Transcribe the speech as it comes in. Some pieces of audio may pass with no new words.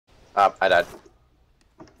I died.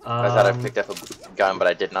 I thought I picked up a gun, but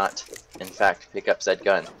I did not. In fact, pick up said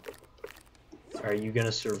gun. Are you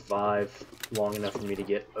gonna survive long enough for me to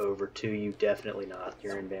get over to you? Definitely not.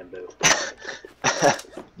 You're in bamboo.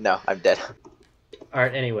 No, I'm dead.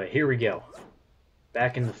 Alright, anyway, here we go.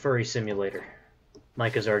 Back in the furry simulator.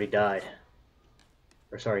 Micah's already died.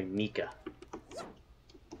 Or sorry, Mika.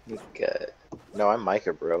 Mika. No, I'm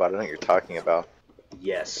Micah, bro. I don't know what you're talking about.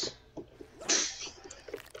 Yes.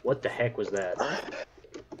 What the heck was that?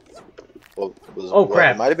 Well, oh,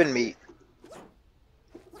 crap. It might have been me.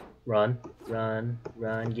 Run, run,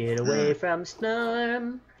 run, get away from the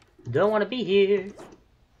storm. Don't want to be here.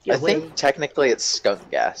 Get away. think technically it's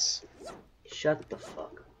skunk gas. Shut the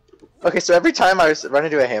fuck up. Okay, so every time I run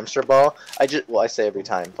into a hamster ball, I say every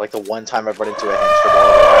time. Like the one time I've run into a hamster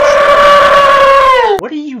ball.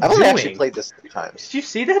 What are you doing? I've only actually played this 3 times. Did you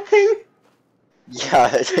see that thing? Yeah,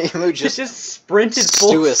 the emu just sprinted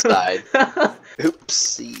full suicide.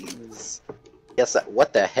 Oopsies. Yes,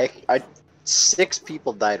 what the heck? 6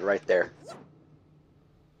 people died right there.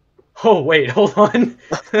 Oh wait, hold on.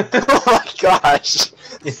 Oh my gosh.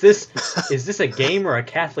 Is this a game or a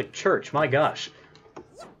Catholic church? My gosh.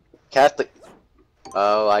 Catholic.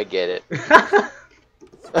 Oh, I get it.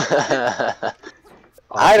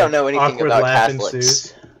 I don't know anything Awkward about laugh Catholics.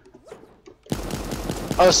 ensues.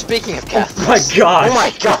 Oh, speaking of Catholics. Oh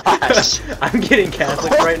my gosh. Oh my gosh. I'm getting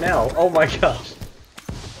Catholic right now. Oh my gosh.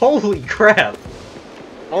 Holy crap.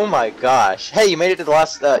 Oh my gosh. Hey, you made it to the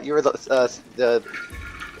last, you were the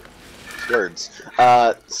words.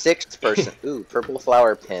 6th person. Ooh, purple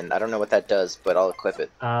flower pin. I don't know what that does, but I'll equip it.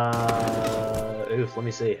 Oof, let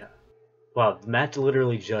me see. Wow, the match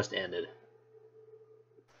literally just ended.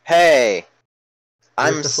 Hey!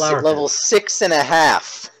 Where's the flower level pin?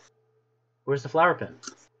 6.5. Where's the flower pin?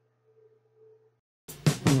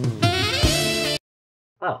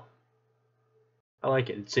 Oh. I like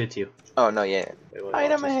it. It suits you. Oh, no, yeah. Wait, what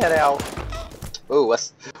Item else? head out. Ooh,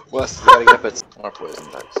 Wes, we gotta get up at more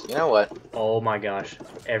poison darts. You know what? Oh my gosh.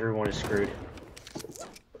 Everyone is screwed.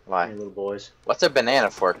 Why? Hey, little boys. What's a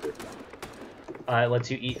banana fork? It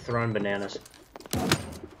lets you eat thrown bananas.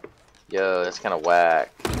 Yo, that's kind of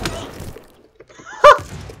whack.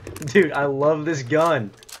 Dude, I love this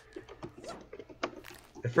gun.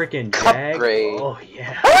 The freaking jag. Upgrade. Oh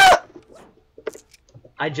yeah. Ah!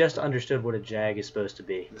 I just understood what a jag is supposed to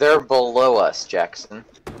be. They're below us, Jackson.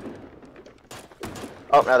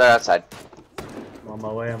 Oh, no, they're outside. I'm on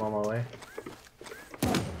my way, I'm on my way.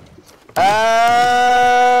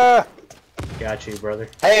 Ah! Got you, brother.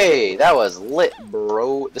 Hey, that was lit,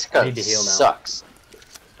 bro. This gun need to heal now. sucks.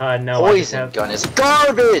 No, I just Poison have... gun is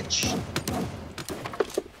garbage!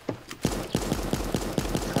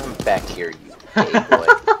 Come back here, you gay boy.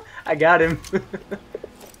 I got him.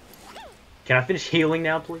 Can I finish healing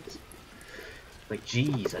now, please? Like,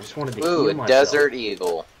 jeez, I just wanted to Ooh, heal a myself. desert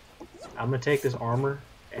eagle. I'm gonna take this armor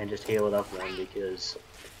and just heal it up one because...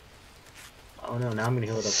 Oh no, now I'm gonna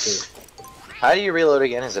heal it up too. How do you reload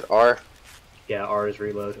again? Is it R? Yeah, R is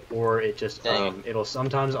reload, or it just it'll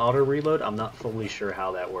sometimes auto reload. I'm not fully sure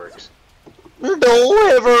how that works.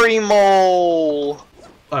 Delivery mole.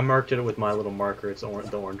 I marked it with my little marker. It's the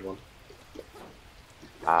orange one.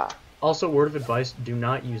 Ah. Also, word of advice: do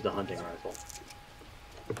not use the hunting rifle.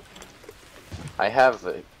 I have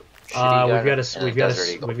a shitty gun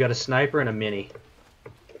we've got a sniper and a mini.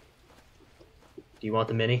 Do you want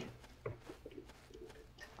the mini?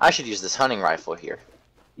 I should use this hunting rifle here.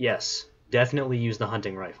 Yes, definitely use the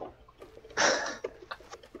hunting rifle. You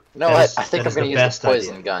know what? I think I'm gonna use the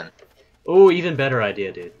poison gun. Oh, even better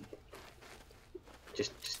idea, dude.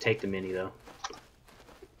 Just take the mini though.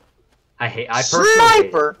 I personally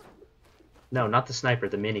Sniper. hate it. No, not the sniper,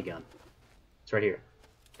 the minigun. It's right here.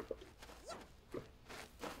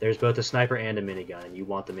 There's both a sniper and a minigun, and you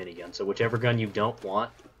want the minigun. So whichever gun you don't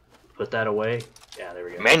want, put that away. Yeah, there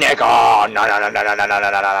we go. Minigun! No, no, no, no, no, no, no,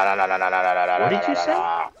 no, no, no, no, no, no, no, no. What did you say?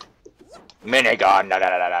 Minigun! No, no,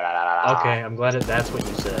 no, no, no, no, no. Okay, I'm glad that's what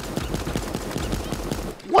you said.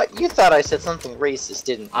 What? You thought I said something racist,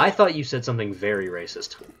 didn't you? I thought you said something very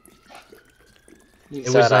racist. You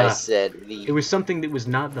thought I said the... It was something that was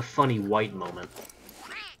not the funny white moment.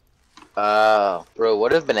 Bro,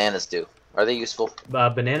 what do bananas do? Are they useful?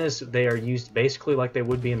 Bananas, they are used basically like they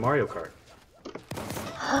would be in Mario Kart.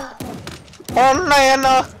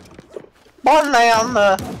 Banana!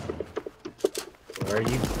 Banana! Where are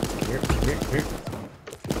you? Here.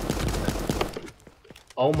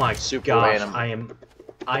 Oh my Super gosh, random.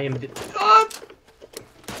 I am...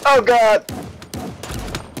 Oh god!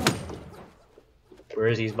 Where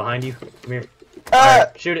is he? He's behind you. Come here. Ah!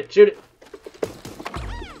 Fire. Shoot it, shoot it!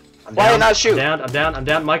 Why are you not shooting? I'm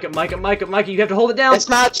down. Micah, you have to hold it down. It's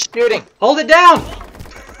not shooting. Hold it down!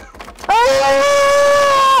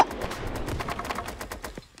 Ah!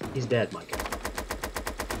 He's dead, Micah.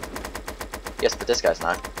 Yes, but this guy's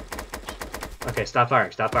not. Okay, stop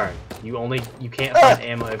firing. You can't find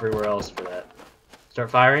ammo everywhere else for that. Start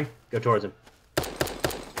firing, go towards him.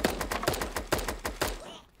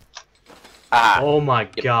 Ah. Oh my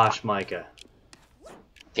gosh, Micah.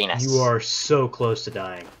 Venus. You are so close to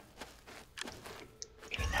dying.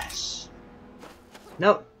 Venus.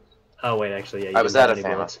 No. Oh wait, actually, yeah. You I was didn't out have of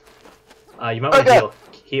any ammo. bullets. You might want to heal.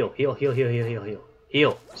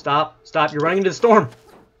 Heal. Stop. You're running into the storm.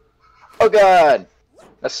 Oh god.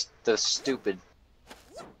 That's stupid.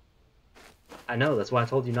 I know. That's why I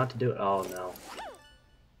told you not to do it. Oh no.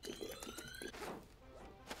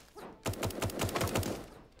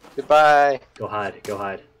 Goodbye. Go hide.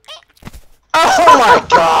 Oh my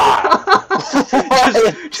god!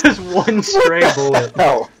 just one stray bullet.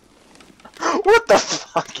 No. What the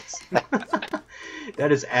fuck is that?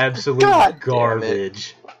 That is absolute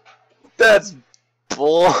garbage. That's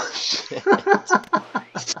bullshit.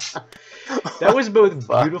 That was both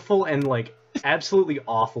beautiful and like absolutely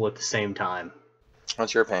awful at the same time.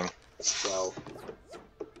 What's your ping? 12.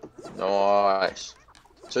 Nice.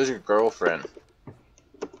 So's your girlfriend.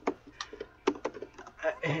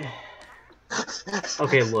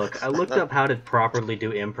 Okay, look. I looked up how to properly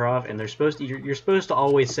do improv, and you're supposed to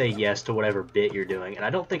always say yes to whatever bit you're doing, and I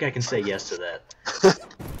don't think I can say yes to that.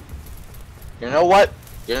 You know what?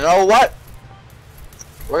 We're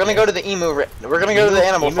gonna go to the emu. We're gonna go to the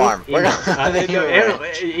animal farm. We're gonna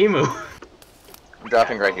the emu. I'm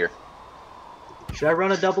dropping right here. Should I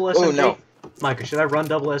run a double SMG? Oh no, Micah, should I run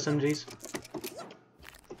double SMGs?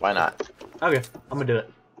 why not? Okay, I'm gonna do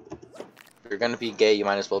it. If you're gonna be gay, you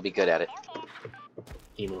might as well be good at it.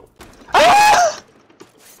 Emu. Ah!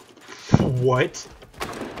 What?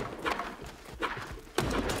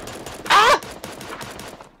 Ah!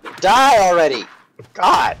 Die already!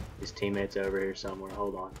 God! His teammate's over here somewhere.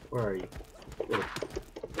 Hold on. Where are you?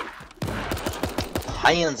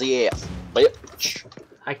 Hands ass, bitch.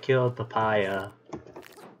 I killed Papaya.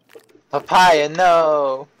 Papaya,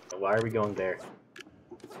 no! Why are we going there?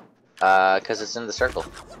 Cause it's in the circle.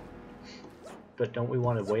 But don't we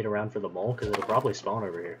want to wait around for the mole? Because it'll probably spawn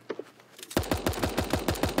over here.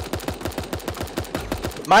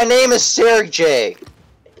 My name is Sergey!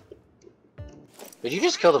 Did you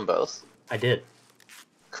just kill them both? I did.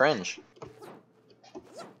 Cringe.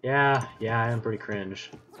 Yeah, I am pretty cringe.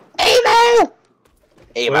 Emo!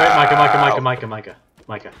 Wait, Micah.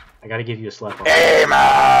 I gotta give you a slap on.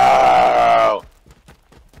 Emo!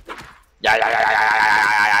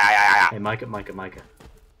 Yeah. Hey, Micah.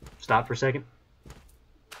 Stop for a second.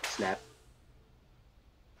 Slap.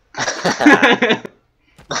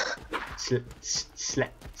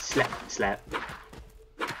 Slap.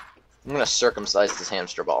 I'm gonna circumcise this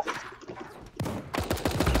hamster ball.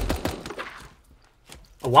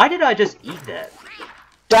 Why did I just eat that?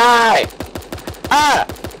 Die! Ah!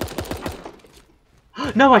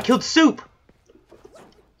 No, I killed Soup!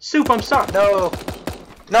 Soup, I'm sorry. No!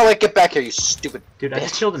 No, wait, get back here, you stupid Dude, I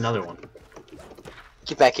just killed another one.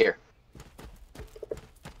 Get back here.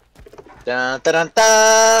 Dun, dun, dun,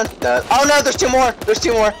 dun, dun. Oh no, there's two more!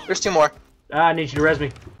 I need you to res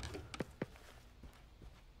me.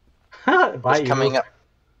 Bye, Coming up.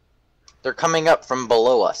 They're coming up from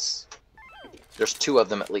below us. There's two of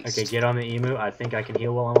them at least. Okay, get on the emu. I think I can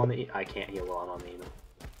heal while I'm on the I can't heal while I'm on the emu.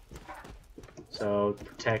 So,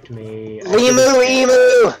 protect me.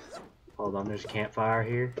 Emu! Hold on, there's a campfire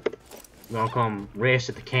here. You wanna come rest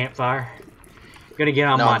at the campfire? I'm gonna get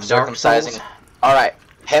on my dark souls. Alright,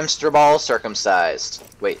 hamster ball circumcised.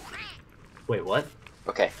 Wait, what?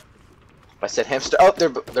 okay. I said hamster. Oh,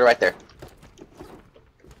 they're right there.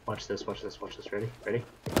 Watch this. Ready?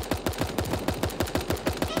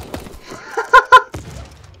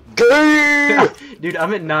 Go! Dude,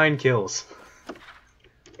 I'm at 9 kills.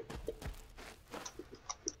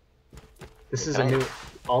 This is a new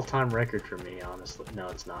all-time record for me, honestly. No,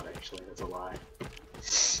 it's not actually. That's a lie.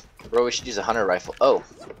 Bro, we should use a hunter rifle. Oh,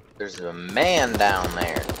 there's a man down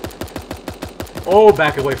there. Oh,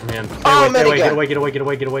 back away from him. Get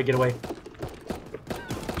away.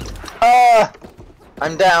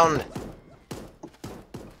 I'm down.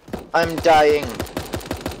 I'm dying.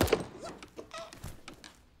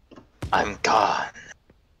 I'm gone.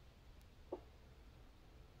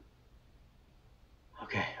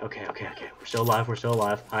 Okay. We're still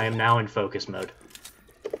alive. I am now in focus mode.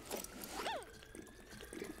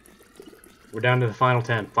 We're down to the final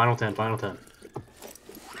 10.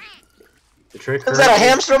 The trick. Is that a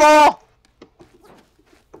hamster ball?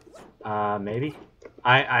 Maybe.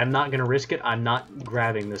 I'm not gonna risk it. I'm not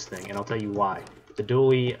grabbing this thing, and I'll tell you why. The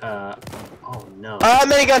dually, oh no.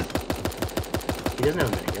 Minigun! He doesn't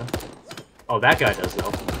have a minigun. Oh, that guy does,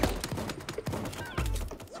 though.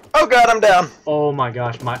 Oh god, I'm down! Oh my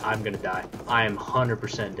gosh, I'm gonna die. I am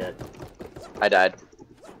 100% dead. I died.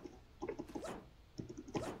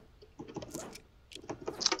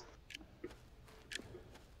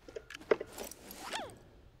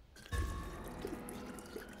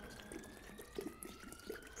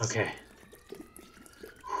 Okay.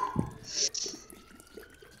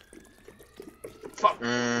 Fuck.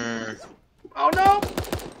 Oh no!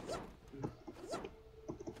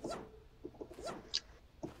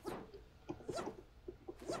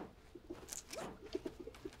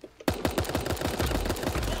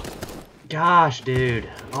 Gosh, dude.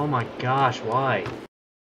 Oh my gosh, why?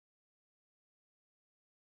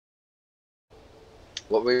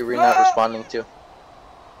 What were we not responding to?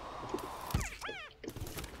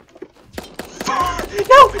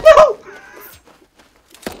 No! No!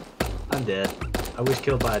 I'm dead. I was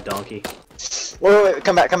killed by a donkey. Wait,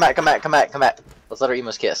 come back. Let's let our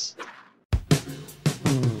emos kiss.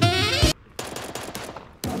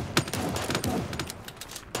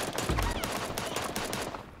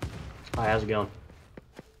 Hi, how's it going?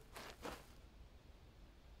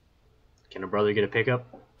 Can a brother get a pickup?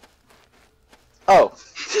 Oh.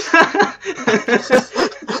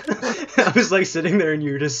 I was like sitting there and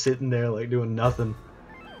you were just sitting there like doing nothing.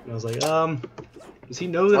 And I was like, does he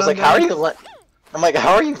know that I was like, how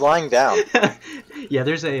are you lying down? Yeah,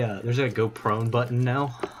 there's a go prone button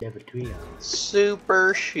now.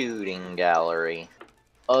 Super Shooting Gallery.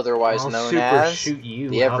 Otherwise known super as shoot you.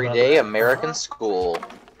 the How about Everyday that? American School.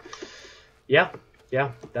 Yeah,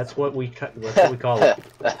 that's what we call it.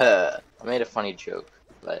 I made a funny joke,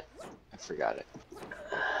 but I forgot it.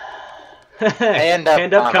 Hand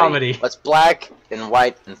up comedy. What's black and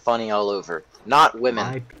white and funny all over? Not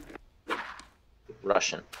women.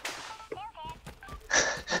 Russian.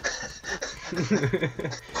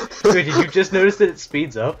 Wait, did you just notice that it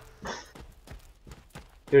speeds up?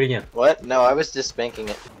 Do it again. What? No, I was just spanking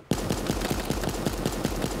it.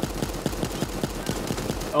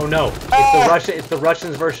 Oh no! It's the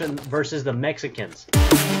Russians versus the Mexicans.